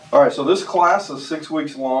All right, so this class is 6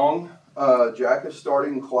 weeks long. Jack is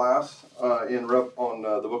starting class on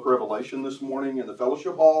the book of Revelation this morning in the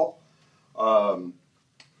fellowship hall.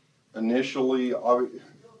 Initially,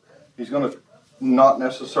 he's going to not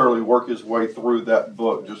necessarily work his way through that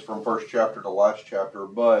book just from first chapter to last chapter,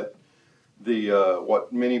 but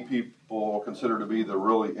what many people consider to be the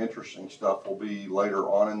really interesting stuff will be later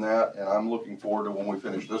on in that, and I'm looking forward to when we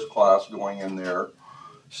finish this class going in there.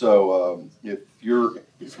 So if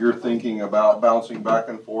you're thinking about bouncing back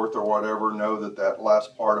and forth or whatever, know that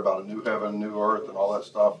last part about a new heaven, new earth, and all that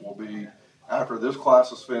stuff will be after this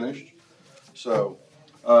class is finished. So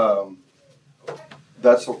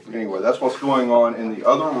that's what's going on in the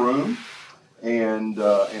other room. And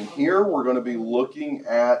here we're going to be looking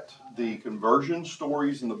at the conversion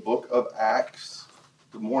stories in the book of Acts.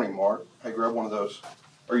 Good morning, Mark. Hey, grab one of those.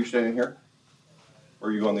 Are you standing here? Or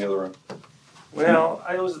are you going in the other room? Well,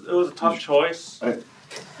 it was a tough choice.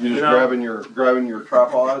 You just grabbing your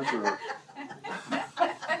tripods, or?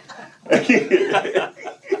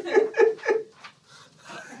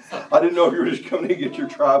 I didn't know if you were just coming to get your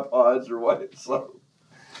tripods or what. So,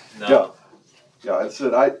 no. Yeah. I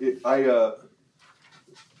said I didn't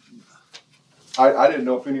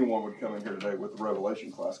know if anyone would come in here today with the Revelation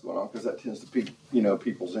class going on, because that tends to pique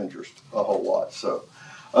people's interest a whole lot. So.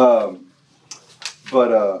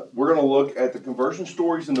 But we're going to look at the conversion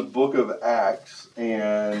stories in the book of Acts,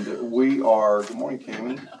 and we are. Good morning,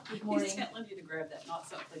 Tammy. Good morning. He's telling you to grab that, not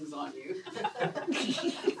something's on you.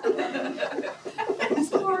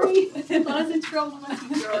 Sorry, I was in trouble.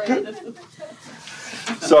 Sorry.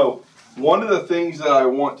 So, one of the things that I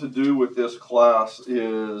want to do with this class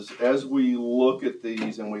is, as we look at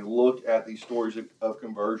these and we look at these stories of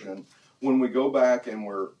conversion, when we go back and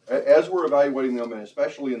as we're evaluating them, and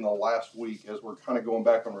especially in the last week, as we're kind of going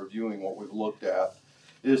back and reviewing what we've looked at,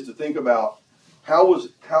 is to think about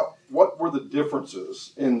what were the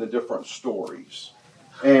differences in the different stories,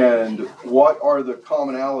 and what are the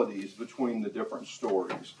commonalities between the different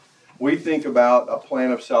stories. We think about a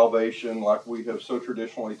plan of salvation like we have so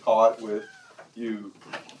traditionally taught, with you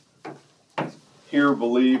hear,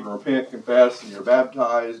 believe, and repent, confess, and you're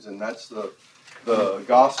baptized, and that's the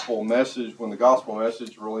gospel message, when the gospel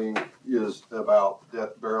message really is about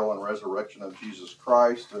death, burial, and resurrection of Jesus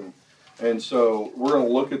Christ. And so we're going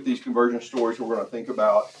to look at these conversion stories. We're going to think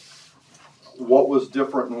about what was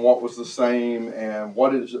different and what was the same, and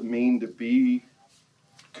what does it mean to be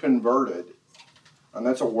converted. And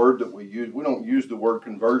that's a word that we use. We don't use the word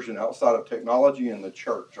conversion outside of technology and the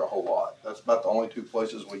church a whole lot. That's about the only two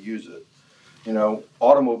places we use it.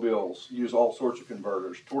 Automobiles use all sorts of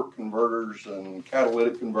converters, torque converters and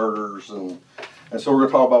catalytic converters, and so we're going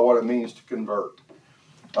to talk about what it means to convert.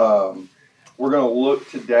 We're going to look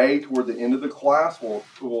today toward the end of the class.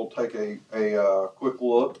 We'll take a quick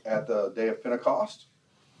look at the day of Pentecost,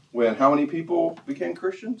 when how many people became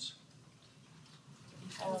Christians?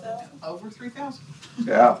 Over 3,000.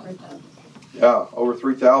 Yeah, over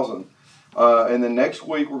 3,000. And then next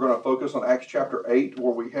week we're going to focus on Acts chapter 8,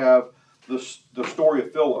 where we have the story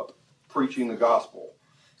of Philip preaching the gospel.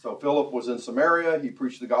 So Philip was in Samaria. He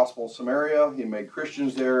preached the gospel in Samaria. He made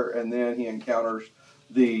Christians there, and then he encounters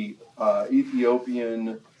the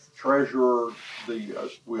Ethiopian treasurer.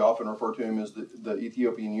 We often refer to him as the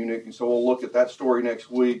Ethiopian eunuch. And so we'll look at that story next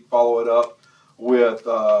week. Follow it up with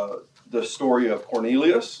the story of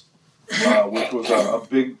Cornelius, which was a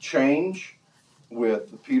big change,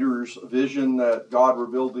 with Peter's vision that God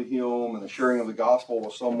revealed to him, and the sharing of the gospel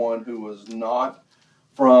with someone who was not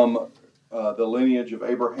from the lineage of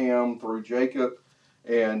Abraham through Jacob.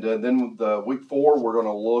 And then the week 4, we're going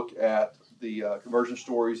to look at the conversion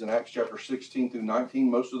stories in Acts chapter 16 through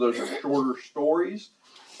 19. Most of those are shorter stories.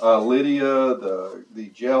 Lydia,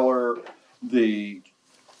 the jailer, the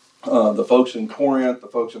folks in Corinth, the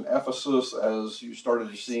folks in Ephesus, as you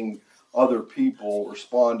started seeing other people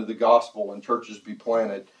respond to the gospel and churches be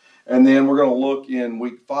planted. And then we're going to look in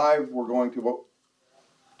week 5, we're going to, what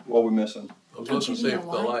are we missing? I was going to see if the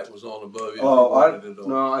light was on above you.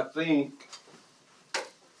 I think,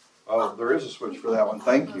 there is a switch for that one.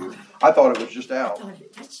 Thank you. I thought it was just out.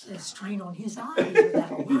 That's a strain on his eyes.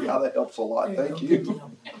 Yeah, that helps a lot. Thank you.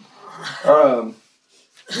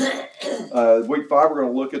 Week 5, we're going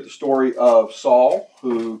to look at the story of Saul,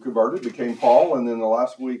 who converted, became Paul, and then the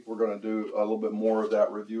last week we're going to do a little bit more of that,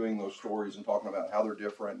 reviewing those stories and talking about how they're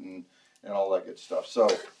different and all that good stuff. So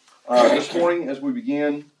this morning, as we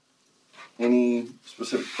begin, any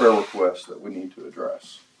specific prayer requests that we need to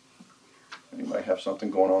address? Anybody have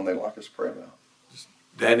something going on they'd like us to pray about?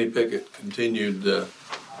 Danny Pickett continued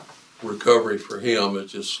recovery for him.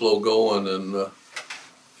 It's just slow going, and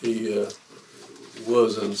he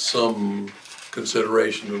was in some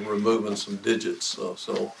consideration of removing some digits,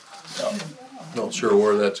 so not sure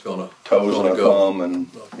where that's gonna Toes and a go. thumb and,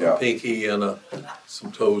 A pinky and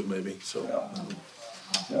some toes maybe, so.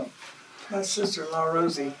 yeah. My sister-in-law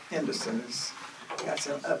Rosie Henderson has got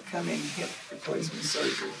some upcoming hip replacement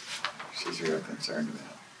surgery. She's real concerned about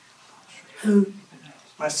it. Who?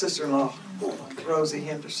 My sister-in-law Rosie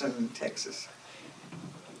Henderson in Texas.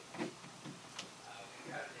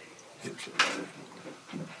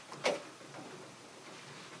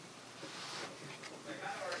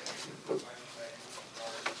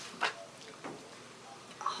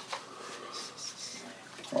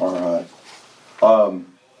 All right.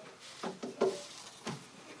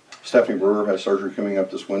 Stephanie Brewer has surgery coming up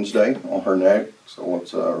this Wednesday on her neck, so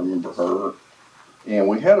let's remember her. And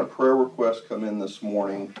we had a prayer request come in this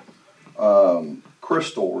morning.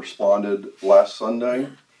 Crystal responded last Sunday.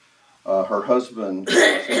 Her husband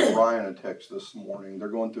sent Ryan a text this morning. They're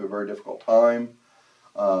going through a very difficult time.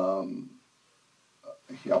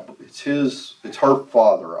 It's her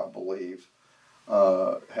father, I believe,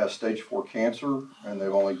 has stage 4 cancer, and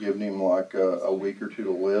they've only given him like a week or two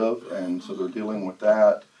to live, and so they're dealing with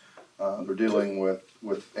that. They're dealing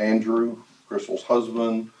with Andrew, Crystal's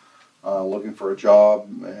husband, looking for a job,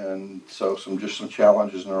 and so some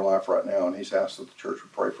challenges in their life right now, and he's asked that the church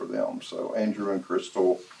would pray for them. So Andrew and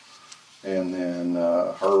Crystal, and then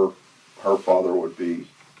her father would be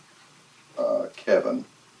Kevin.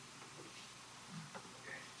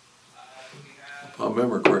 If I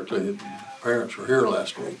remember correctly, his parents were here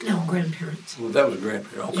last week. No, grandparents. Well, that was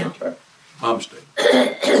grandparents. Yeah. Okay. My mistake.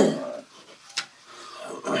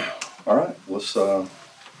 All right. Let's go,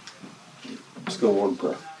 Lord, in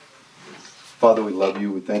prayer. Father, we love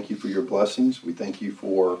you. We thank you for your blessings. We thank you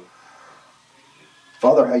for,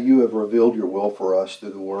 Father, how you have revealed your will for us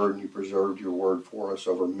through the Word, and you preserved your Word for us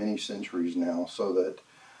over many centuries now, so that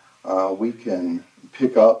we can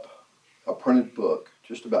pick up a printed book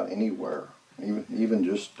just about anywhere, even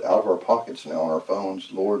just out of our pockets now on our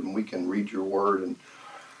phones, Lord, and we can read your Word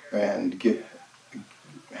and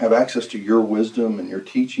have access to your wisdom and your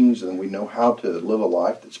teachings, and we know how to live a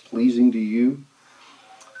life that's pleasing to you.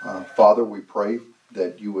 Father, we pray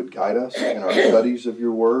that you would guide us in our studies of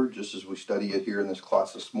your word, just as we study it here in this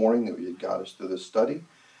class this morning, that you'd guide us through this study.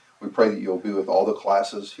 We pray that you'll be with all the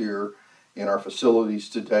classes here in our facilities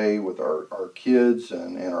today, with our kids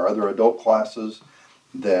and our other adult classes,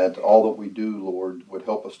 that all that we do, Lord, would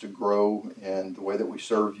help us to grow in the way that we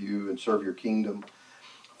serve you and serve your kingdom.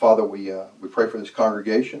 Father, we pray for this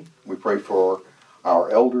congregation. We pray for our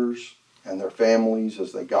elders and their families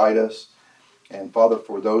as they guide us. And Father,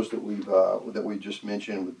 for those that we just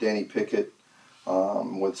mentioned, with Danny Pickett,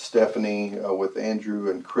 with Stephanie, with Andrew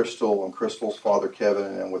and Crystal's father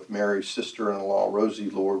Kevin, and with Mary's sister-in-law Rosie,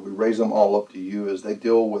 Lord, we raise them all up to you as they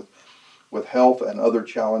deal with health and other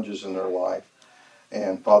challenges in their life.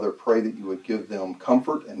 And Father, pray that you would give them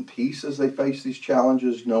comfort and peace as they face these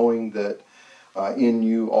challenges, knowing that in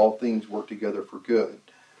you all things work together for good,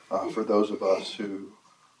 for those of us who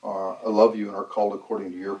love you and are called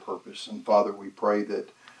according to your purpose. And Father, we pray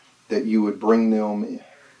that you would bring them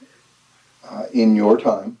in your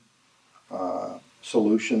time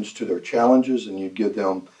solutions to their challenges, and you'd give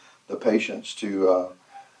them the patience to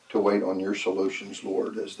wait on your solutions,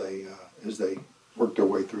 Lord, as they work their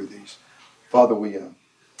way through these. Father, we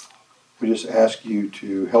just ask you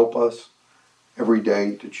to help us every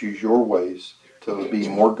day to choose your ways, to be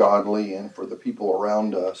more godly, and for the people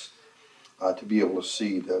around us to be able to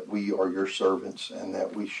see that we are your servants and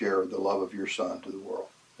that we share the love of your Son to the world.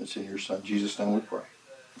 It's in your Son, Jesus' name we pray.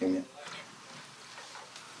 Amen.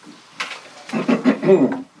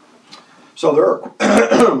 So there are,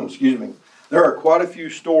 there are quite a few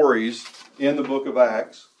stories in the book of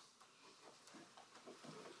Acts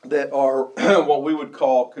that are what we would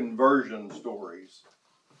call conversion stories.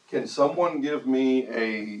 Can someone give me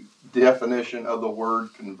a definition of the word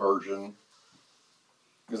conversion?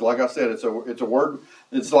 Because like I said, it's a word,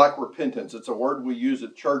 it's like repentance. It's a word we use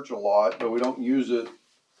at church a lot, but we don't use it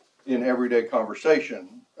in everyday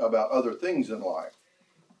conversation about other things in life.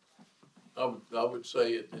 I would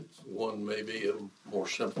say it's one maybe a more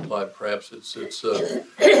simplified, perhaps it's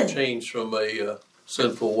a change from a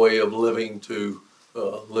sinful way of living to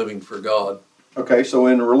living for God. Okay, so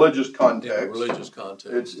in a religious context,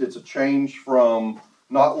 it's a change from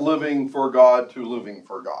not living for God to living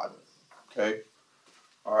for God. Okay,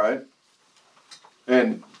 all right.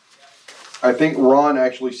 And I think Ron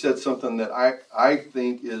actually said something that I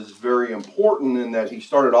think is very important, in that he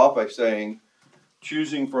started off by saying,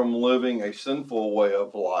 choosing from living a sinful way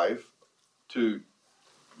of life to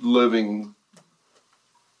living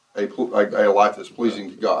a life that's pleasing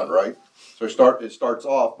to God, right? So it starts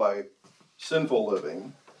off by sinful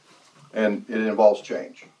living, and it involves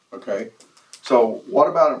change. Okay. So what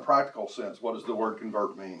about in practical sense? What does the word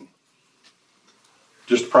convert mean?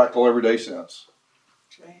 Just practical everyday sense.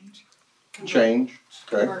 Change. Okay.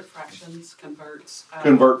 Convert fractions, converts.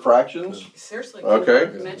 Convert fractions. Seriously. Okay.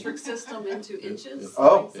 Convert metric system into inches.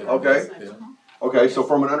 Oh, Like, okay. so- Okay, so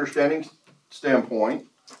from an understanding standpoint,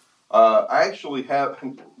 I actually have,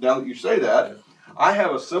 now that you say that, I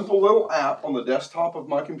have a simple little app on the desktop of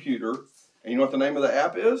my computer, and you know what the name of the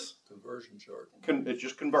app is? Conversion chart. It's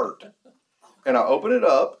just Convert. And I open it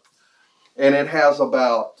up, and it has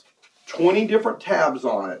about 20 different tabs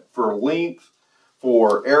on it for length,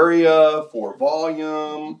 for area, for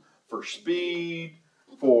volume, for speed,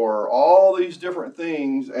 for all these different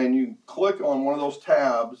things, and you click on one of those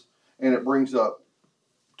tabs, and it brings up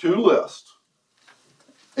 2 lists.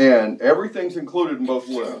 And everything's included in both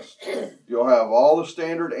lists. You'll have all the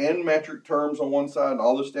standard and metric terms on one side and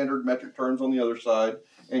all the standard metric terms on the other side.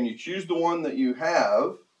 And you choose the one that you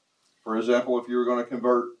have. For example, if you were going to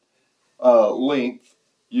convert length,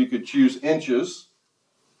 you could choose inches.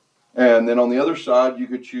 And then on the other side, you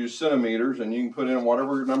could choose centimeters. And you can put in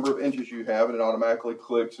whatever number of inches you have, and it automatically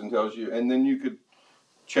clicks and tells you. And then you could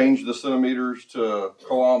change the centimeters to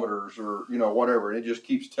kilometers or, whatever. And it just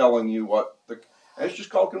keeps telling you what and it's just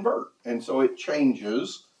called convert. And so it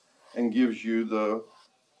changes and gives you the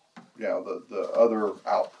other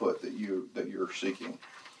output that you're seeking.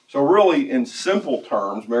 So really, in simple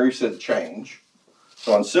terms, Mary said change.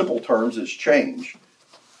 So in simple terms, it's change.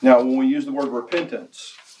 Now, when we use the word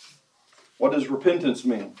repentance, what does repentance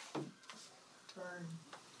mean?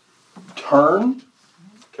 Turn.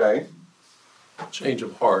 Okay. Change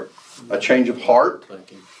of heart. A change of heart.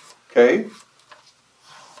 Thinking. Okay.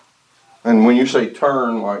 And when you say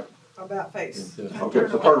turn, like... About face. Okay,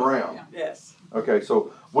 so turn around. Yes. Okay,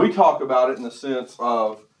 so we talk about it in the sense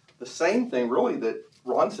of the same thing, really, that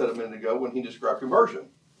Ron said a minute ago when he described conversion.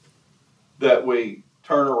 That we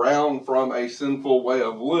turn around from a sinful way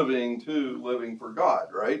of living to living for God,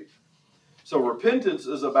 right? So repentance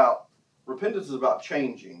is about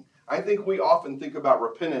changing. I think we often think about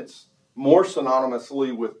repentance more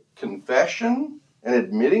synonymously with confession and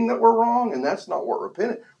admitting that we're wrong, and that's not what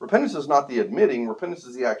repentance is not the admitting, repentance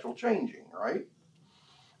is the actual changing, right?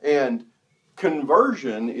 And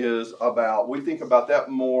conversion is about, we think about that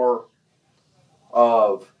more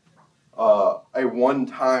of a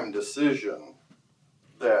one-time decision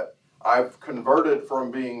that I've converted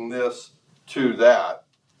from being this to that.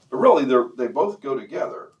 But really, they both go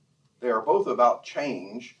together. They are both about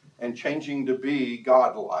change and changing to be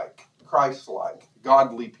God-like, Christ-like,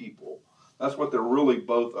 godly people. That's what they're really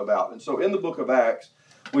both about. And so in the book of Acts,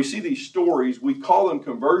 we see these stories. We call them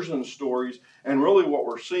conversion stories. And really what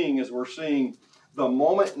we're seeing is the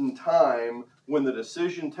moment in time when the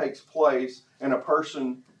decision takes place and a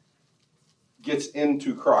person gets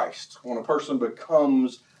into Christ, when a person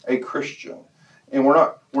becomes a Christian. And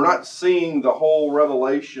we're not seeing the whole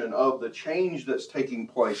revelation of the change that's taking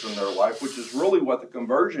place in their life, which is really what the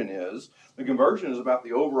conversion is. The conversion is about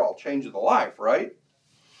the overall change of the life, right?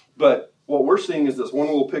 But what we're seeing is this one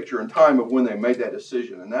little picture in time of when they made that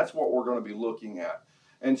decision, and that's what we're going to be looking at.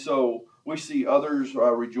 And so we see others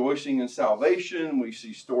rejoicing in salvation. We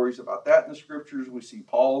see stories about that in the scriptures. We see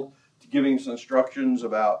Paul giving us instructions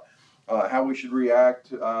about how we should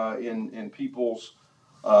react in people's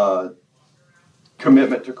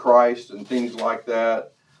commitment to Christ and things like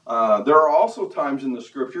that. There are also times in the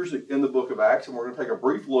scriptures, in the book of Acts, and we're going to take a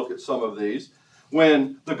brief look at some of these,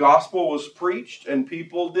 when the gospel was preached and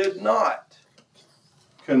people did not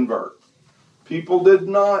convert. People did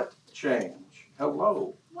not change.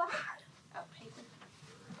 Hello. What?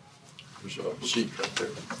 There's a sheet right there.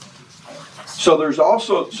 So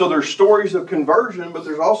there's stories of conversion, but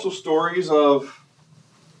there's also stories of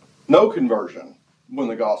no conversion when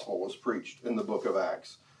the gospel was preached in the book of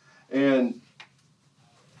Acts. And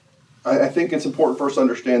I think it's important for us to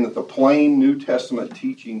understand that the plain New Testament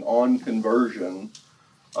teaching on conversion,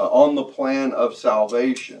 on the plan of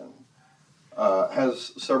salvation,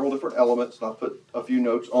 has several different elements. And I put a few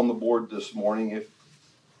notes on the board this morning.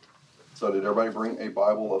 So did everybody bring a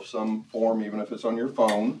Bible of some form, even if it's on your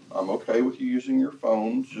phone? I'm okay with you using your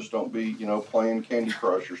phones. Just don't be, playing Candy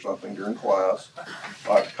Crush or something during class. I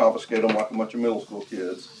like to confiscate them like a bunch of middle school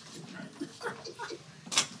kids.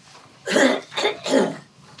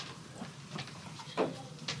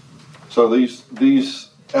 So these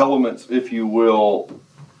elements, if you will,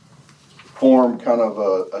 form kind of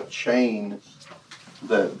a chain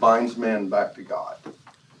that binds men back to God.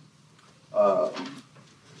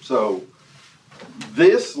 So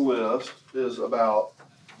This list is about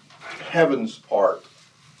heaven's part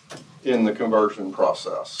in the conversion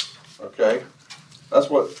process. Okay? That's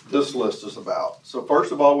what this list is about. So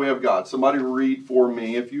first of all, we have God. Somebody read for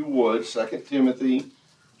me, if you would, 2 Timothy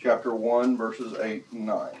chapter 1, verses 8 and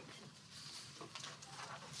 9.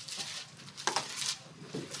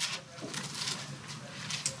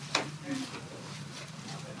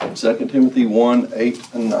 Second Timothy 1,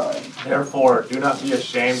 8 and 9. Therefore, do not be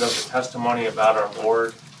ashamed of the testimony about our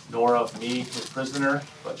Lord, nor of me, his prisoner,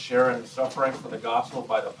 but share in the suffering for the gospel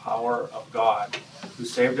by the power of God, who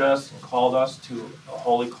saved us and called us to a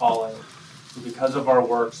holy calling, who because of our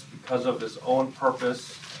works, because of his own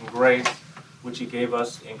purpose and grace, which he gave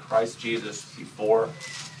us in Christ Jesus before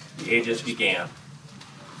the ages began.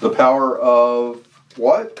 The power of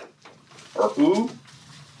what? Or who?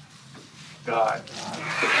 God.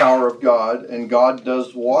 The power of God. And God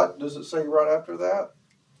does what? Does it say right after that?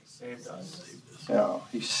 He saved us. Yeah,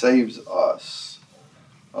 he saves us.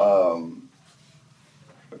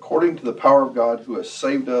 According to the power of God who has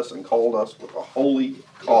saved us and called us with a holy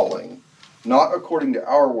calling, not according to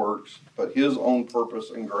our works, but his own purpose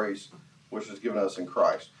and grace, which is given us in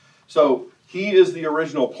Christ. So he is the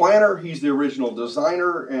original planner, he's the original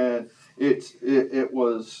designer, and it's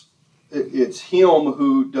him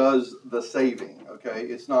who does the saving, okay?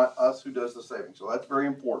 It's not us who does the saving, so that's very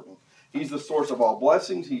important. He's the source of all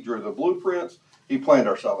blessings, he drew the blueprints, he planned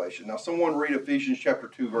our salvation. Now someone read Ephesians chapter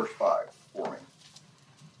 2, verse 5 for me.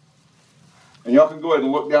 And y'all can go ahead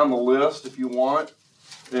and look down the list if you want.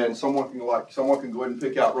 And someone can go ahead and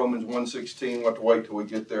pick out Romans 1:16. We'll have to wait till we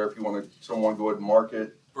get there if you want to. Someone go ahead and mark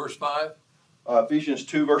it. Verse 5. Ephesians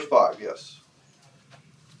 2, verse 5. Yes.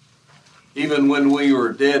 Even when we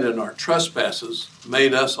were dead in our trespasses,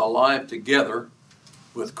 made us alive together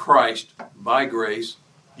with Christ. By grace,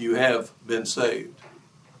 you have been saved.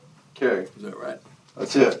 Okay. Is that right?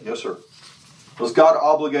 That's it. Yes, sir. Was God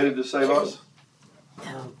obligated to save us?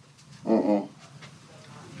 No. Mm-mm.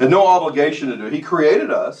 Had no obligation to do it. He created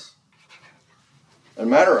us. As a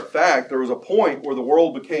matter of fact, there was a point where the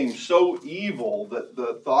world became so evil that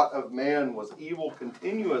the thought of man was evil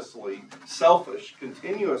continuously, selfish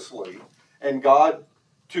continuously, and God,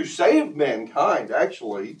 to save mankind,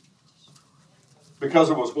 actually, because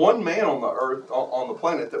there was one man on the earth, on the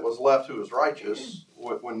planet that was left who was righteous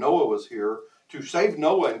when Noah was here, to save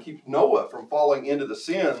Noah and keep Noah from falling into the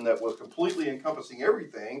sin that was completely encompassing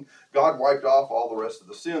everything, God wiped off all the rest of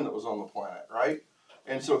the sin that was on the planet, right?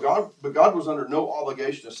 And so God was under no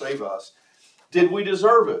obligation to save us. Did we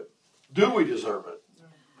deserve it? Do we deserve it?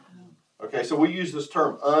 Okay, so we use this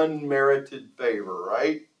term unmerited favor,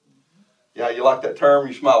 right? Yeah, you like that term?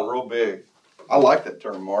 You smile real big. I like that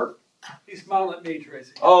term, Mark. He's smiling at me,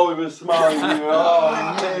 Tracy. Oh, he was smiling at you. Oh,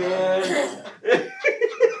 man.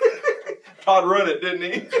 Todd run it, didn't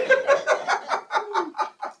he?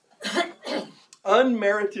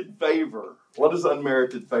 Unmerited favor. What is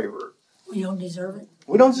unmerited favor? We don't deserve it.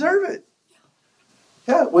 We don't deserve it.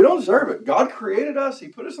 Yeah, we don't deserve it. God created us. He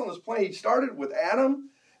put us on this planet. He started with Adam,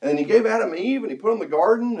 and then he gave Adam Eve, and he put them in the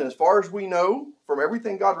garden. And as far as we know, from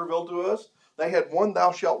everything God revealed to us, they had one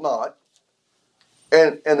thou shalt not,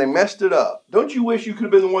 and they messed it up. Don't you wish you could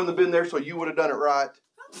have been the one that been there so you would have done it right?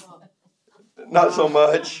 Not so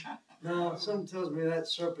much. No, something tells me that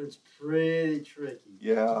serpent's pretty tricky.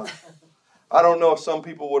 Yeah. I don't know if some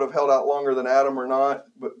people would have held out longer than Adam or not,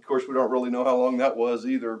 but of course we don't really know how long that was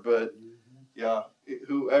either. But yeah,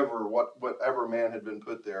 whatever man had been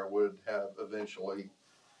put there would have eventually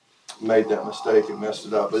made that mistake and messed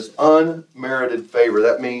it up. It's unmerited favor.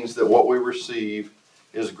 That means that what we receive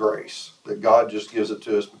is grace, that God just gives it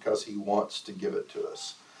to us because he wants to give it to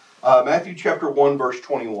us. Matthew chapter 1, verse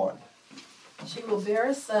 21. She will bear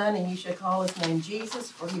a son, and you shall call his name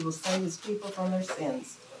Jesus, for he will save his people from their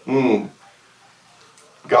sins.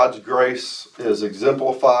 God's grace is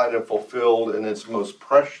exemplified and fulfilled in its most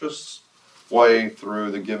precious way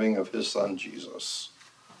through the giving of his son Jesus.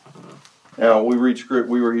 Now, we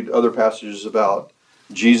read other passages about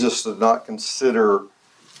Jesus did not consider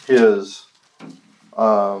his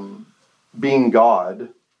being God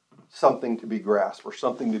something to be grasped or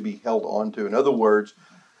something to be held onto. In other words,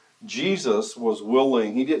 Jesus was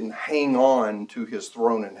willing, he didn't hang on to his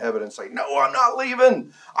throne in heaven and say, no, I'm not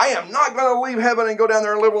leaving. I am not going to leave heaven and go down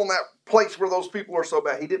there and live on that place where those people are so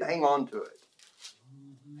bad. He didn't hang on to it.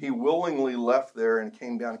 He willingly left there and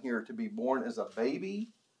came down here to be born as a baby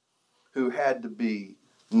who had to be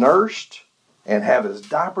nursed and have his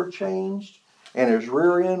diaper changed and his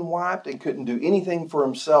rear end wiped and couldn't do anything for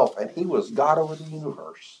himself. And he was God over the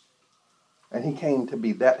universe. And he came to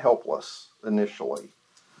be that helpless initially.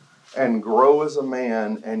 and grow as a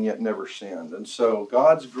man and yet never sinned. And so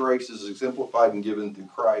God's grace is exemplified and given through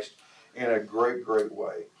Christ in a great, great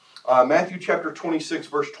way. Matthew chapter 26,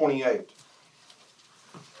 verse 28.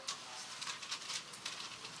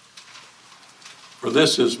 For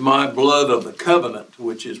this is my blood of the covenant,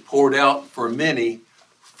 which is poured out for many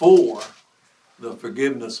for the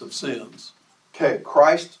forgiveness of sins. Okay,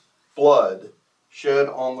 Christ's blood shed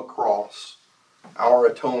on the cross, our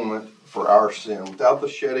atonement for our sin. Without the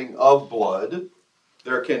shedding of blood,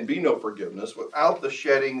 there can be no forgiveness. Without the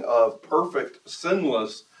shedding of perfect,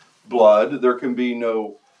 sinless blood, there can be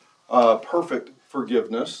no perfect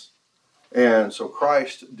forgiveness. And so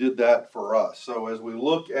Christ did that for us. So as we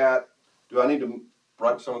look at, do I need to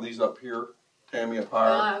write some of these up here, Tammy, up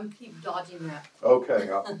higher? Keep dodging that. Okay.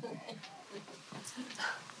 I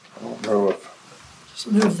don't know if...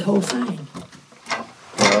 Just move the whole thing.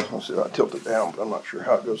 Well, I'll see if I tilt it down, but I'm not sure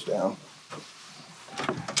how it goes down.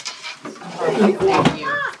 Thank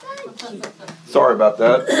you. Sorry about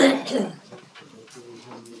that.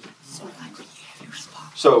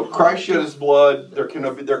 So Christ shed his blood. There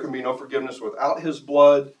can be no forgiveness without his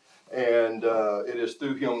blood. And it is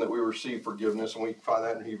through him that we receive forgiveness. And we can find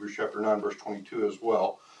that in Hebrews chapter 9, verse 22 as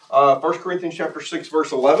well. 1 Corinthians chapter 6,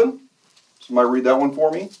 verse 11. Somebody read that one for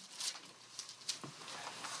me.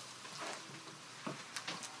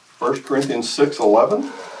 1 Corinthians 6,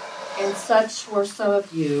 11. And such were some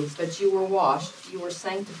of you, but you were washed, you were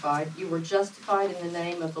sanctified, you were justified in the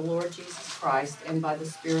name of the Lord Jesus Christ and by the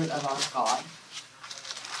Spirit of our God.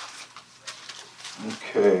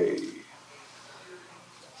 Okay.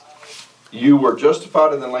 You were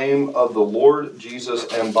justified in the name of the Lord Jesus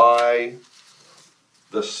and by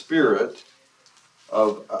the Spirit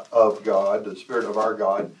of God, the Spirit of our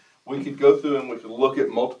God. We could go through and we could look at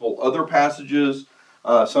multiple other passages.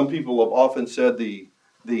 Some people have often said the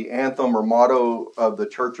anthem or motto of the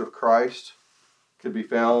Church of Christ could be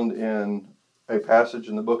found in a passage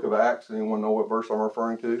in the book of Acts. Anyone know what verse I'm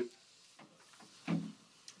referring to?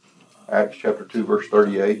 Acts chapter 2, verse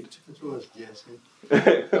 38. Which was Jesse.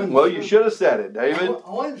 Well, you should have said it, David. I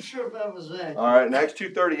wasn't sure if that was that. All right, and Acts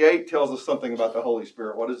 2:38 tells us something about the Holy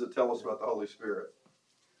Spirit. What does it tell us about the Holy Spirit?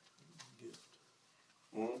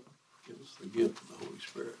 Give us the gift of the Holy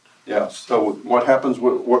Spirit. Yeah, so what happens,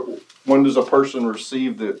 when does a person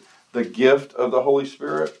receive the gift of the Holy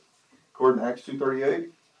Spirit? According to Acts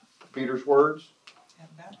 2:38, Peter's words,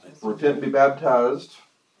 repent and be baptized.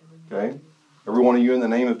 Okay, every one of you in the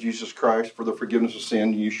name of Jesus Christ for the forgiveness of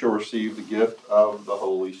sin, you shall receive the gift of the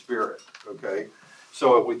Holy Spirit. Okay,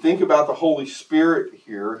 so if we think about the Holy Spirit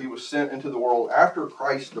here, he was sent into the world after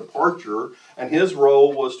Christ's departure, and his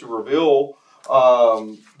role was to reveal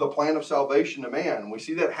the plan of salvation to man. We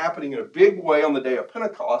see that happening in a big way on the day of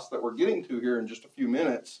Pentecost that we're getting to here in just a few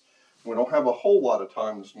minutes. We don't have a whole lot of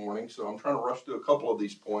time this morning, so I'm trying to rush through a couple of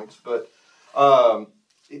these points. But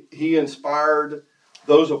he inspired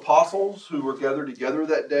those apostles who were gathered together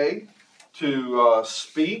that day to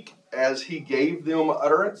speak as he gave them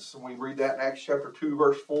utterance. And we read that in Acts chapter 2,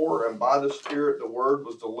 verse 4. And by the Spirit, the word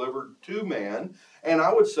was delivered to man. And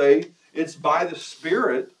I would say it's by the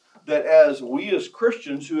Spirit that as we as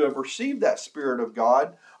Christians who have received that Spirit of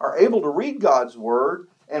God are able to read God's Word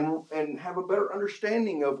and have a better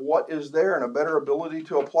understanding of what is there and a better ability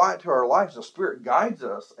to apply it to our lives. The Spirit guides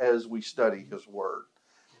us as we study His Word.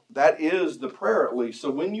 That is the prayer, at least.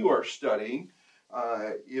 So when you are studying,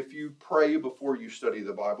 if you pray before you study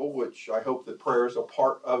the Bible, which I hope that prayer is a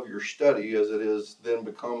part of your study, as it is then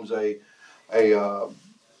becomes a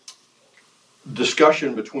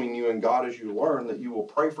discussion between you and God as you learn, that you will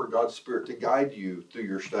pray for God's Spirit to guide you through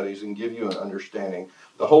your studies and give you an understanding.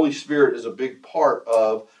 The Holy Spirit is a big part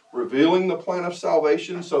of revealing the plan of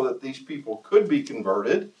salvation so that these people could be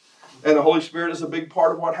converted. And the Holy Spirit is a big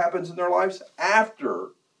part of what happens in their lives after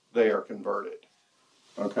they are converted.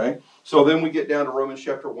 Okay? So then we get down to Romans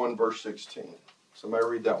chapter 1, verse 16. Somebody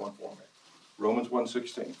read that one for me. Romans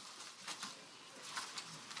 1:16.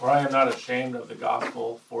 For I am not ashamed of the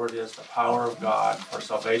gospel, for it is the power of God for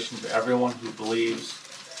salvation to everyone who believes,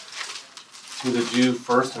 to the Jew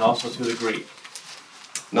first and also to the Greek.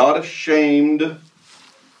 Not ashamed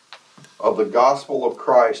of the gospel of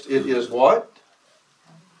Christ. It is what?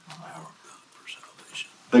 Power of God for salvation.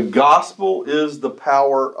 The gospel is the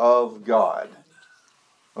power of God.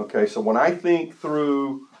 Okay, so when I think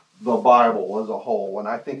through the Bible as a whole, when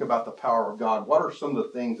I think about the power of God, what are some of the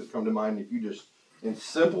things that come to mind if you just, in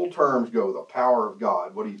simple terms, go the power of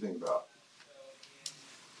God? What do you think about?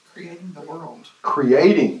 Creating the world.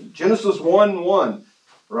 Creating. Genesis 1:1,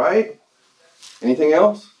 right? Anything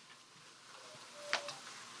else?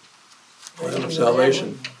 Plan of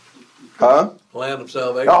salvation. Huh? Plan of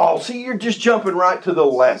salvation. Oh, see, you're just jumping right to the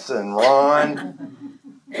lesson, Ron.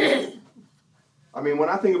 I mean, when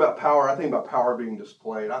I think about power being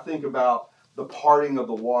displayed. I think about the parting of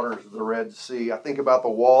the waters of the Red Sea. I think about the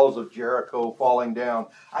walls of Jericho falling down.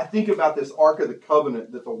 I think about this Ark of the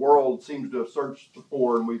Covenant that the world seems to have searched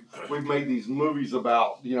for, and we've made these movies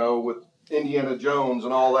about, with Indiana Jones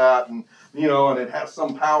and all that, and it has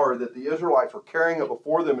some power that the Israelites were carrying it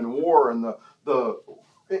before them in war, and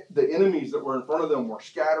the enemies that were in front of them were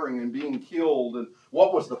scattering and being killed. And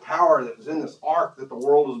what was the power that was in this ark that the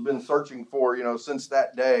world has been searching for, since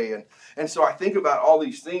that day? And so I think about all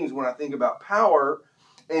these things when I think about power.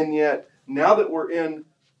 And yet, now that we're in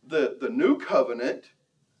the new covenant,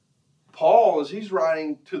 Paul, as he's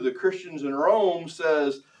writing to the Christians in Rome,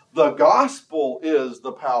 says the gospel is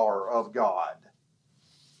the power of God.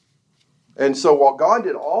 And so while God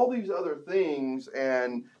did all these other things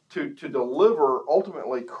and to deliver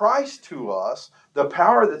ultimately Christ to us, the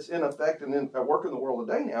power that's in effect and at work in the world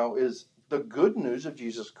today now is the good news of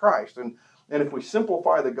Jesus Christ. And if we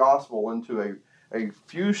simplify the gospel into a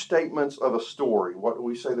few statements of a story, what do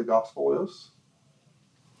we say the gospel is?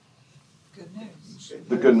 Good news.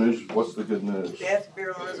 The good news, what's the good news? Death,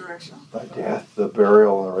 burial, and resurrection. The death, the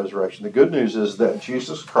burial, and the resurrection. The good news is that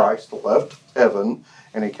Jesus Christ left heaven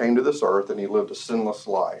and he came to this earth and he lived a sinless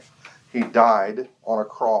life. He died on a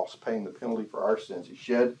cross, paying the penalty for our sins. He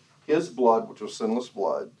shed his blood, which was sinless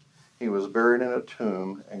blood. He was buried in a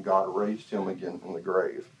tomb, and God raised him again from the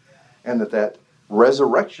grave. And that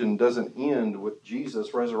resurrection doesn't end with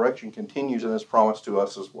Jesus. Resurrection continues in his promise to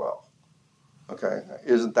us as well. Okay?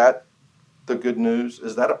 Isn't that the good news?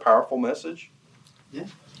 Is that a powerful message? Yeah.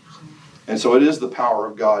 And so it is the power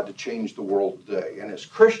of God to change the world today. And as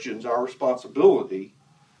Christians, our responsibility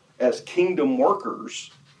as kingdom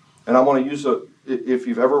workers, and I want to use if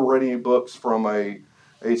you've ever read any books from a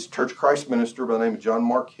Church of Christ minister by the name of John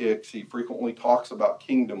Mark Hicks, he frequently talks about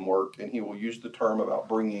kingdom work, and he will use the term about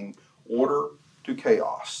bringing order to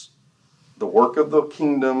chaos. The work of the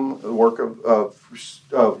kingdom, the work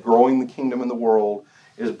of growing the kingdom in the world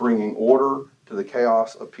is bringing order to the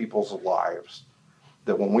chaos of people's lives.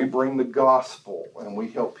 That when we bring the gospel and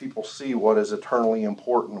we help people see what is eternally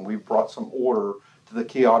important, we've brought some order to the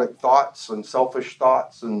chaotic thoughts and selfish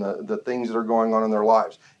thoughts and the things that are going on in their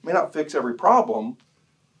lives. It may not fix every problem,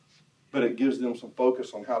 but it gives them some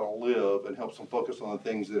focus on how to live and helps them focus on the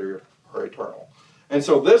things that are eternal. And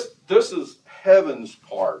so this is heaven's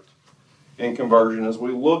part in conversion as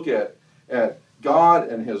we look at God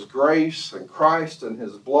and his grace and Christ and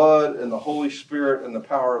his blood and the Holy Spirit and the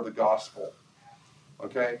power of the gospel.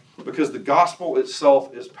 Okay? Because the gospel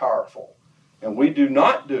itself is powerful. And we do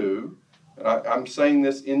not do, and I'm saying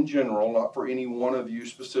this in general, not for any one of you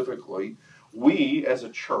specifically, we as a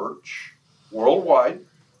church, worldwide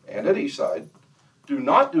and at Eastside, do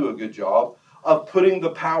not do a good job of putting the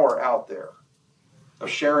power out there, of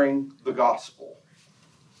sharing the gospel.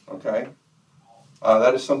 Okay?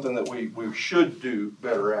 That is something that we should do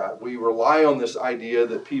better at. We rely on this idea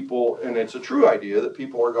that people, and it's a true idea, that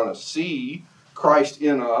people are going to see Christ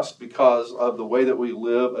in us because of the way that we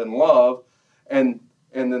live and love, and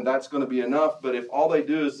then that's going to be enough. But if all they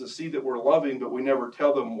do is to see that we're loving, but we never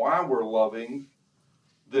tell them why we're loving,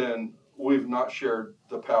 then we've not shared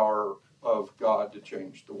the power of God to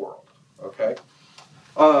change the world. Okay?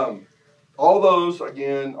 All those,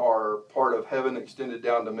 again, are part of heaven extended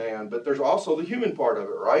down to man, but there's also the human part of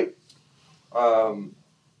it, right?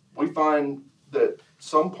 We find that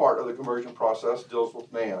some part of the conversion process deals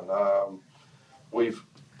with man.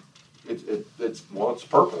 Its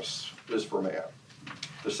purpose is for man,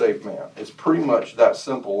 to save man. It's pretty much that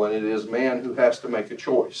simple, and it is man who has to make a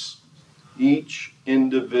choice. Each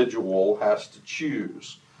individual has to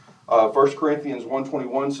choose. 1 Corinthians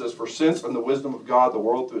 1:21 says, "For since in the wisdom of God, the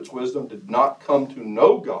world through its wisdom did not come to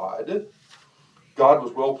know God, God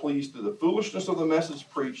was well pleased through the foolishness of the message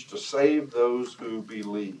preached to save those who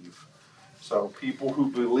believe." So people who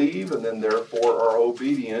believe and then therefore are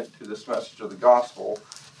obedient to this message of the gospel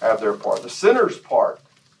have their part. The sinner's part.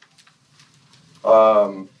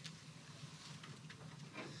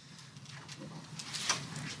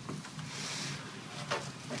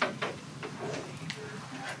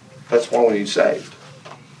 That's why we need saved.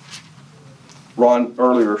 Ron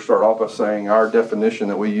earlier started off by saying our definition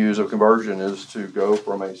that we use of conversion is to go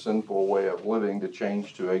from a sinful way of living to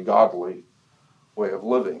change to a godly way of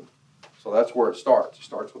living. So that's where it starts. It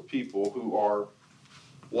starts with people who are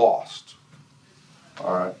lost.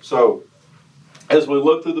 All right. So as we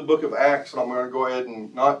look through the book of Acts, and I'm going to go ahead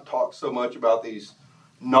and not talk so much about these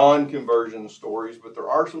non-conversion stories, but there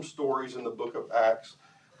are some stories in the book of Acts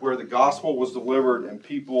where the gospel was delivered and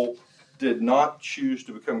people did not choose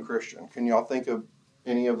to become Christian? Can y'all think of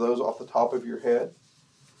any of those off the top of your head?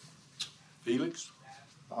 Felix?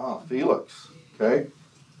 Felix. Okay.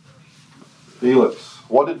 Felix.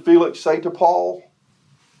 What did Felix say to Paul?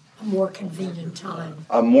 A more convenient time.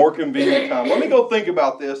 A more convenient time. Let me go think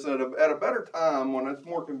about this. At a better time, when it's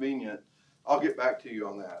more convenient, I'll get back to you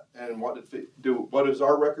on that. And what does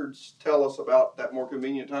our records tell us about that more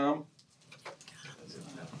convenient time?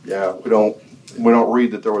 Yeah, we don't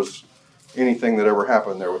read that there was anything that ever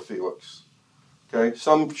happened there with Felix. Okay,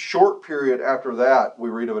 some short period after that, we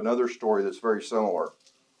read of another story that's very similar.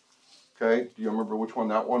 Okay, do you remember which one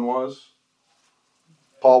that one was?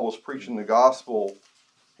 Paul was preaching the gospel.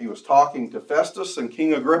 He was talking to Festus and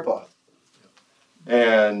King Agrippa.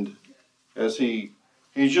 And as he's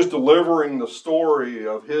just delivering the story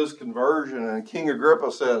of his conversion, and King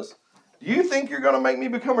Agrippa says, "Do you think you're going to make me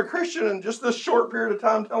become a Christian in just this short period of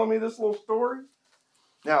time telling me this little story?"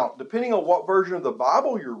 Now, depending on what version of the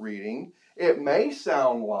Bible you're reading, it may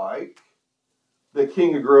sound like that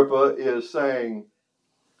King Agrippa is saying,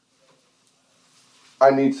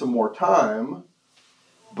 "I need some more time,"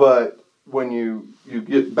 but when you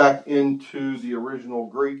get back into the original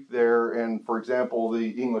Greek there, and for example, the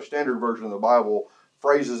English Standard Version of the Bible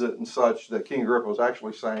phrases it in such that King Agrippa was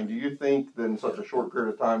actually saying, "Do you think that in such a short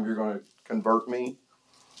period of time you're going to convert me?"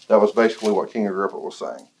 That was basically what King Agrippa was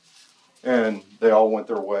saying. And they all went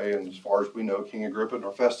their way, and as far as we know, King Agrippa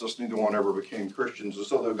nor Festus, neither one ever became Christians. And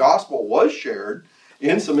so the gospel was shared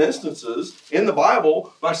in some instances in the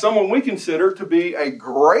Bible by someone we consider to be a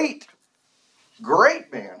great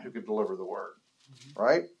man who could deliver the word.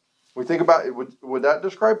 Right? We think about it. Would that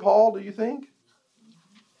describe Paul, do you think?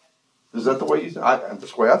 Is that the way you think?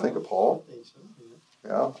 That's the way I think of Paul.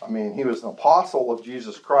 Yeah, I mean, he was an apostle of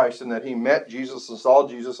Jesus Christ in that he met Jesus and saw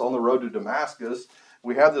Jesus on the road to Damascus.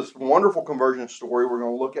 We have this wonderful conversion story we're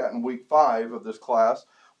going to look at in week 5 of this class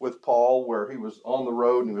with Paul, where he was on the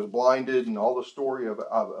road and he was blinded, and all the story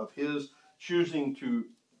of his choosing to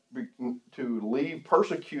leave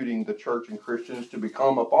persecuting the church and Christians to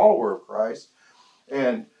become a follower of Christ.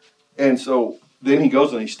 And so then he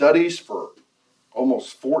goes and he studies for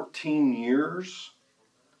almost 14 years.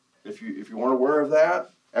 If you weren't aware of that,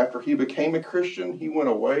 after he became a Christian, he went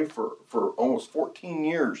away for almost 14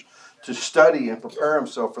 years to study and prepare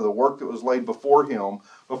himself for the work that was laid before him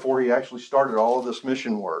before he actually started all of this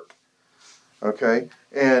mission work. Okay?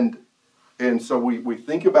 And so we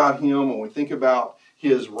think about him, and we think about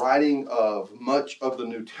his writing of much of the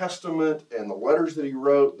New Testament and the letters that he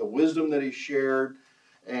wrote, the wisdom that he shared,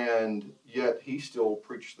 and yet he still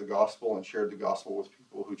preached the gospel and shared the gospel with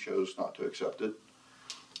people who chose not to accept it.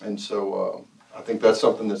 And so I think that's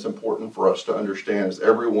something that's important for us to understand, is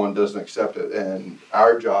everyone doesn't accept it, and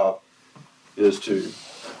our job is to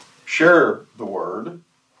share the word.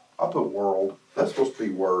 I put world. That's supposed to be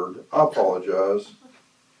word. I apologize.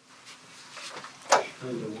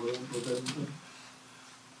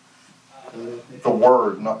 The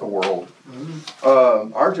word, not the world.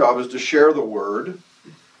 Our job is to share the word,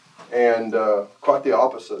 and quite the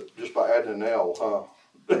opposite, just by adding an L,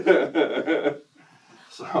 huh?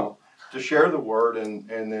 So, to share the word, and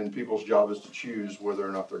then people's job is to choose whether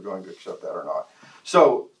or not they're going to accept that or not.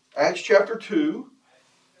 So, Acts chapter 2.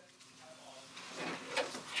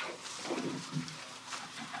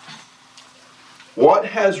 What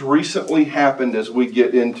has recently happened as we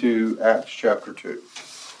get into Acts chapter 2?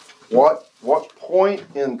 What point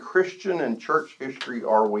in Christian and church history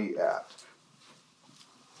are we at?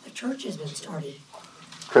 The church has been started.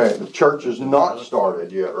 Okay, the church is not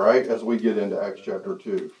started yet, right? As we get into Acts chapter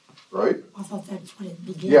 2, right? I thought that's when it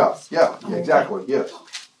begins. Yeah, exactly, yes.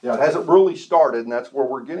 Yeah, it hasn't really started, and that's where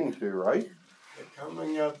we're getting to, right? The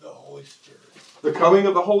coming of the Holy Spirit. The coming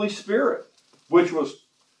of the Holy Spirit, which was,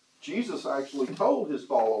 Jesus actually told his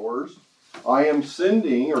followers, I am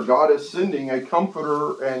sending, or God is sending a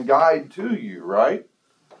comforter and guide to you, right?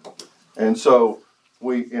 And so,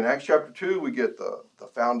 in Acts chapter 2, we get the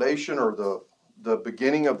foundation, or the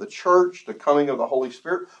beginning of the church, the coming of the Holy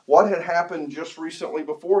Spirit. What had happened just recently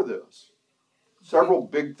before this? Several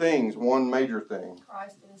big things, one major thing.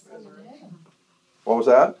 Christ had ascended to heaven. What was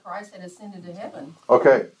that? Christ had ascended to heaven.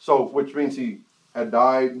 Okay, so which means he had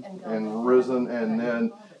died and risen, and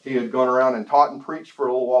then he had gone around and taught and preached for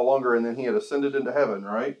a little while longer, and then he had ascended into heaven,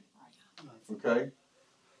 right? Okay,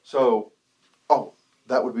 so,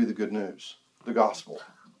 that would be the good news, the gospel,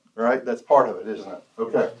 right? That's part of it, isn't it?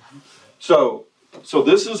 Okay, so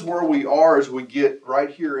this is where we are as we get right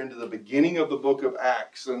here into the beginning of the book of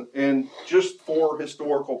Acts, and just for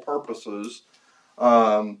historical purposes,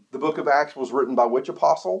 the book of Acts was written by which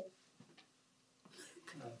apostle?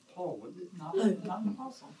 Paul, wasn't it? Not an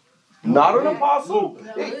apostle. Not an apostle?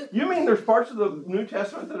 No. You mean there's parts of the New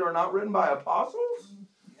Testament that are not written by apostles?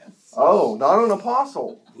 Yes. Oh, not an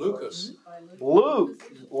apostle. Lucas.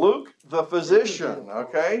 Luke the physician,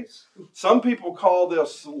 okay? Some people call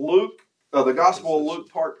this Luke, the Gospel of Luke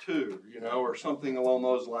Part 2, or something along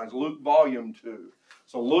those lines. Luke Volume 2.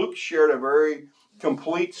 So Luke shared a very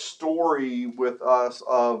complete story with us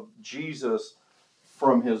of Jesus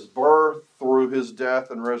from his birth through his death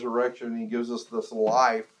and resurrection. He gives us this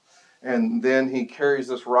life. And then he carries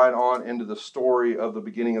us right on into the story of the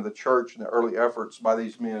beginning of the church and the early efforts by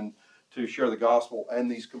these men to share the gospel and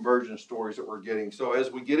these conversion stories that we're getting. So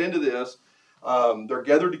as we get into this, they're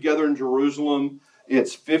gathered together in Jerusalem.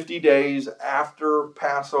 It's 50 days after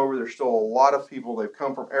Passover. There's still a lot of people. They've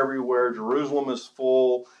come from everywhere. Jerusalem is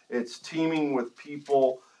full. It's teeming with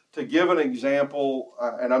people. To give an example,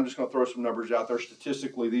 and I'm just going to throw some numbers out there.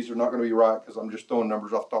 Statistically, these are not going to be right because I'm just throwing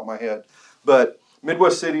numbers off the top of my head. But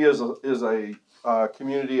Midwest City is a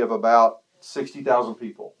community of about 60,000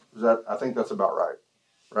 people. I think that's about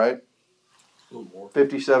right? A little more.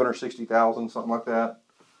 57 or 60,000, something like that.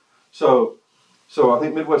 So I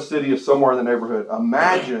think Midwest City is somewhere in the neighborhood.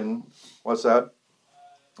 Imagine, what's that?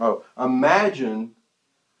 Oh, imagine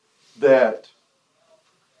that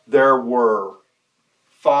there were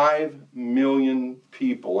 5 million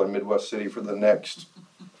people in Midwest City for the next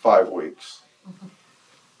 5 weeks.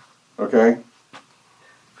 Okay?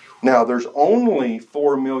 Now, there's only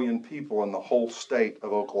 4 million people in the whole state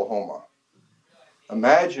of Oklahoma.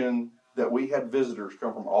 Imagine that we had visitors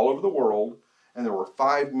come from all over the world, and there were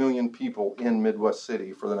 5 million people in Midwest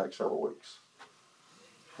City for the next several weeks.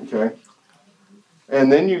 Okay?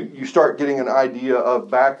 And then you start getting an idea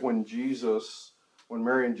of back when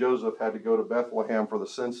Mary and Joseph had to go to Bethlehem for the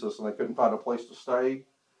census and they couldn't find a place to stay.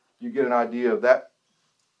 You get an idea of that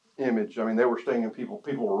image. I mean, they were staying in people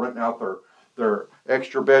were renting out their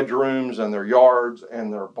extra bedrooms and their yards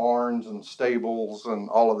and their barns and stables and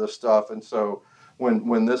all of this stuff. And so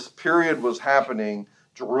when this period was happening,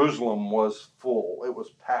 Jerusalem was full. It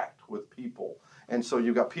was packed with people. And so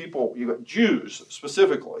you got Jews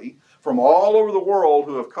specifically from all over the world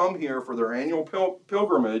who have come here for their annual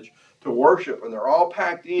pilgrimage to worship, and they're all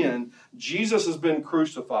packed in. Jesus has been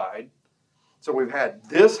crucified. So we've had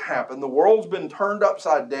this happen. The world's been turned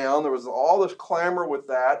upside down. There was all this clamor with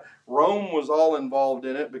that. Rome was all involved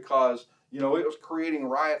in it because, it was creating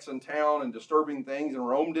riots in town and disturbing things, and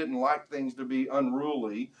Rome didn't like things to be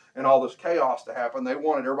unruly and all this chaos to happen. They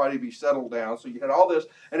wanted everybody to be settled down. So you had all this,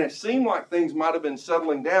 and it seemed like things might have been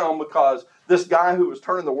settling down because this guy who was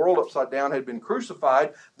turning the world upside down had been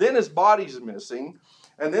crucified. Then his body's missing.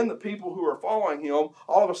 And then the people who are following him,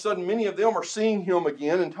 all of a sudden, many of them are seeing him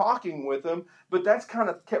again and talking with him. But that's kind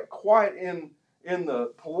of kept quiet in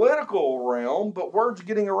the political realm, but word's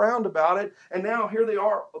getting around about it. And now here they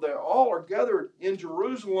are. They all are gathered in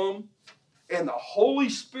Jerusalem, and the Holy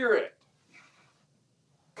Spirit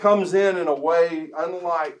comes in a way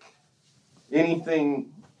unlike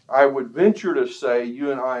anything I would venture to say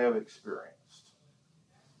you and I have experienced.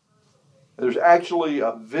 There's actually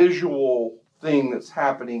a visual thing that's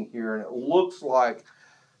happening here, and it looks like,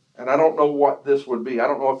 and I don't know what this would be. I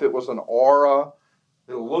don't know if it was an aura.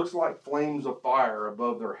 It looks like flames of fire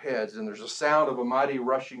above their heads, and there's a sound of a mighty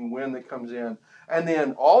rushing wind that comes in. And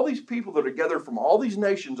then all these people that are gathered from all these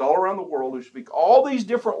nations all around the world who speak all these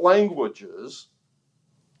different languages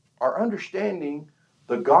are understanding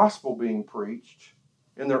the gospel being preached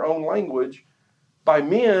in their own language by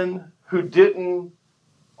men who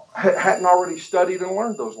hadn't already studied and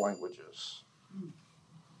learned those languages.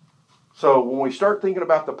 So when we start thinking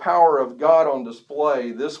about the power of God on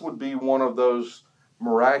display, this would be one of those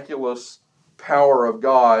miraculous power of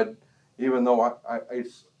God, even though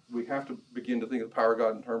we have to begin to think of the power of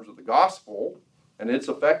God in terms of the gospel and its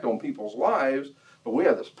effect on people's lives. But we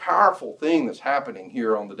have this powerful thing that's happening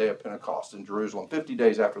here on the day of Pentecost in Jerusalem, 50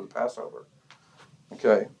 days after the Passover.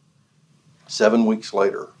 Okay. 7 weeks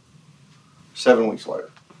later. 7 weeks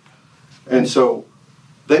later. And so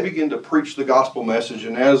they begin to preach the gospel message,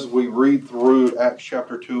 and as we read through Acts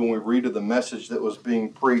chapter 2 and we read of the message that was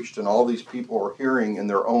being preached and all these people are hearing in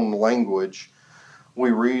their own language,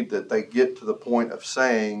 we read that they get to the point of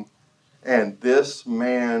saying, "And this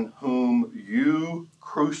man whom you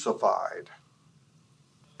crucified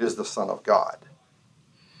is the Son of God."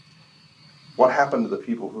 What happened to the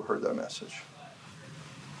people who heard that message?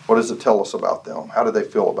 What does it tell us about them? How did they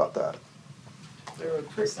feel about that? They were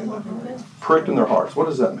pricked in the heart. Pricked in their hearts. What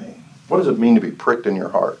does that mean? What does it mean to be pricked in your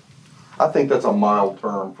heart? I think that's a mild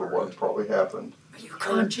term for what probably happened. Your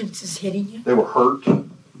conscience is hitting you. They were hurt.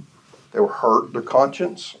 They were hurt. Their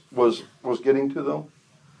conscience was getting to them.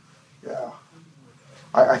 Yeah.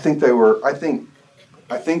 I think they were. I think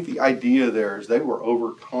the idea there is they were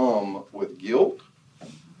overcome with guilt.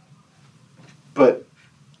 But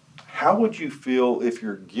how would you feel if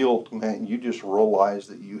your guilt meant you just realized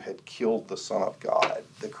that you had killed the Son of God,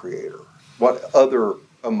 the Creator? What other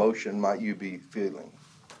emotion might you be feeling?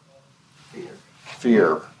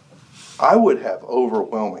 Fear. I would have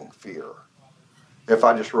overwhelming fear if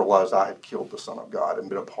I just realized I had killed the Son of God and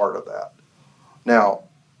been a part of that. Now,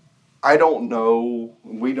 I don't know.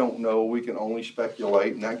 We don't know. We can only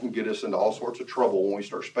speculate, and that can get us into all sorts of trouble when we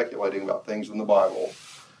start speculating about things in the Bible.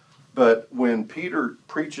 But when Peter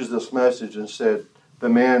preaches this message and said, the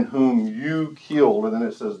man whom you killed, and then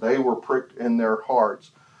it says they were pricked in their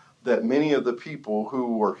hearts, that many of the people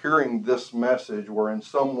who were hearing this message were in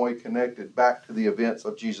some way connected back to the events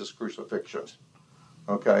of Jesus' crucifixion.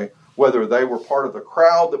 Okay? Whether they were part of the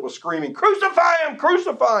crowd that was screaming, crucify him,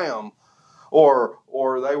 crucify him, or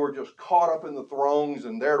they were just caught up in the throngs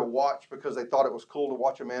and there to watch because they thought it was cool to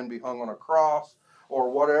watch a man be hung on a cross, or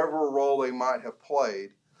whatever role they might have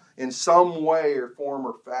played. In some way or form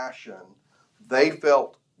or fashion, they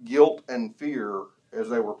felt guilt and fear as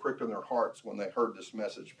they were pricked in their hearts when they heard this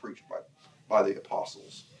message preached by the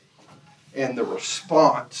apostles. And the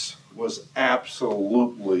response was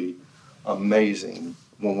absolutely amazing.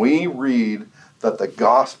 When we read that the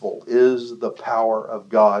gospel is the power of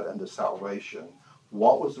God unto salvation,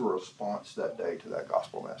 what was the response that day to that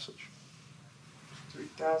gospel message?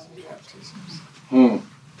 3,000 baptisms.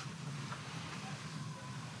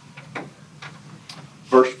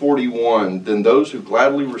 Verse 41, then those who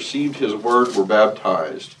gladly received his word were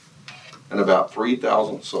baptized, and about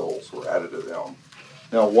 3,000 souls were added to them.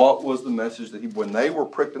 Now, what was the message that when they were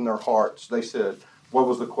pricked in their hearts, they said, what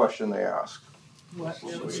was the question they asked? What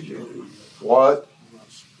must we do? What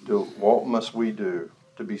must we do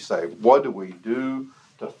to be saved? What do we do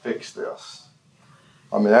to fix this?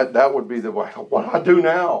 I mean, that would be the way. What do I do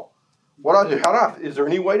now? Is there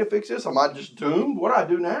any way to fix this? Am I just doomed? What do I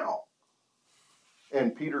do now?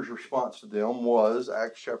 And Peter's response to them was,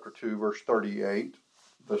 Acts chapter 2, verse 38.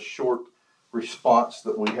 The short response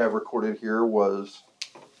that we have recorded here was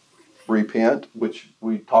repent, which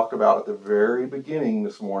we talked about at the very beginning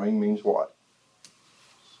this morning, means what?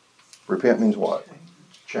 Repent means what?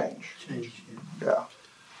 Change. Yeah.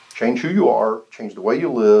 Change who you are, change the way you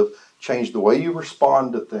live, change the way you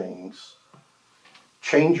respond to things,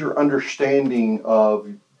 change your understanding of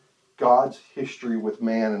God's history with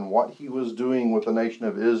man and what he was doing with the nation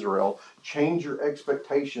of Israel. Change your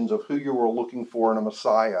expectations of who you were looking for in a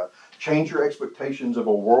Messiah. Change your expectations of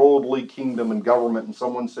a worldly kingdom and government and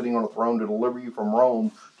someone sitting on a throne to deliver you from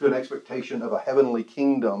Rome to an expectation of a heavenly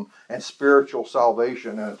kingdom and spiritual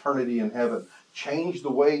salvation and eternity in heaven. Change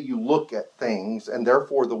the way you look at things and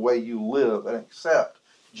therefore the way you live and accept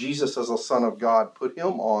Jesus as a Son of God. Put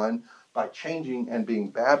him on by changing and being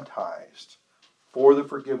baptized for the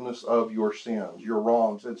forgiveness of your sins, your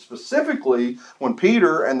wrongs. And specifically, when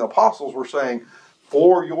Peter and the apostles were saying,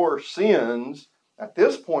 for your sins, at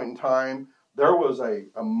this point in time, there was an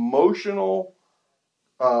emotional,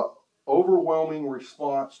 overwhelming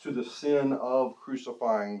response to the sin of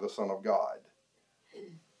crucifying the Son of God.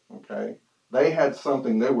 Okay? They had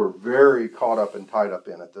something they were very caught up and tied up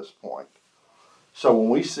in at this point. So when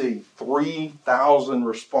we see 3,000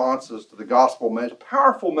 responses to the gospel message,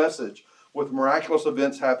 powerful message, with miraculous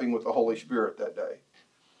events happening with the Holy Spirit that day,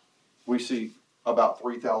 we see about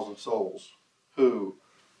 3,000 souls who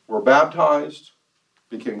were baptized,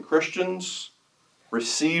 became Christians,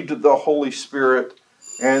 received the Holy Spirit,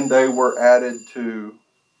 and they were added to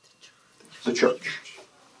the church.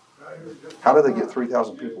 How did they get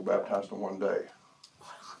 3,000 people baptized in one day?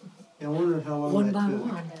 I wonder how long One that by took.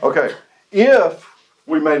 one. Okay, if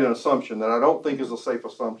we made an assumption that I don't think is a safe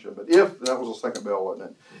assumption, but if, that was the second bell, wasn't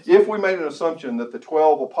it? If we made an assumption that the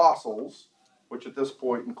 12 apostles, which at this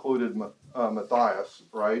point included Matthias,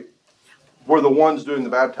 right, were the ones doing the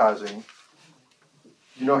baptizing,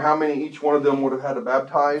 you know how many each one of them would have had to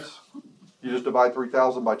baptize? You just divide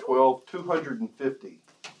 3,000 by 12, 250.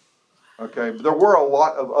 Okay, but there were a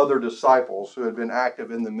lot of other disciples who had been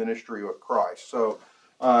active in the ministry of Christ. So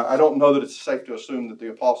I don't know that it's safe to assume that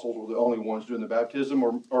the apostles were the only ones doing the baptism,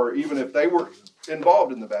 or even if they were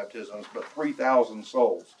involved in the baptisms, but 3,000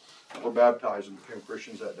 souls were baptized and became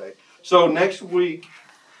Christians that day. So next week,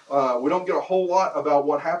 we don't get a whole lot about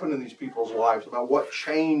what happened in these people's lives, about what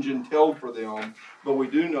change entailed for them, but we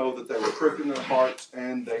do know that they were pricked in their hearts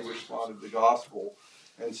and they responded to the gospel.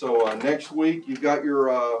 And so next week, you've got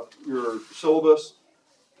your syllabus.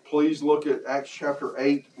 Please look at Acts chapter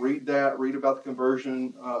 8. Read that. Read about the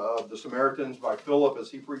conversion of the Samaritans by Philip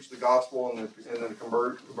as he preached the gospel, and then the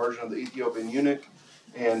conversion of the Ethiopian eunuch.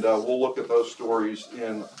 And we'll look at those stories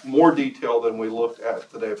in more detail than we looked at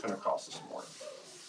the day of Pentecost this morning.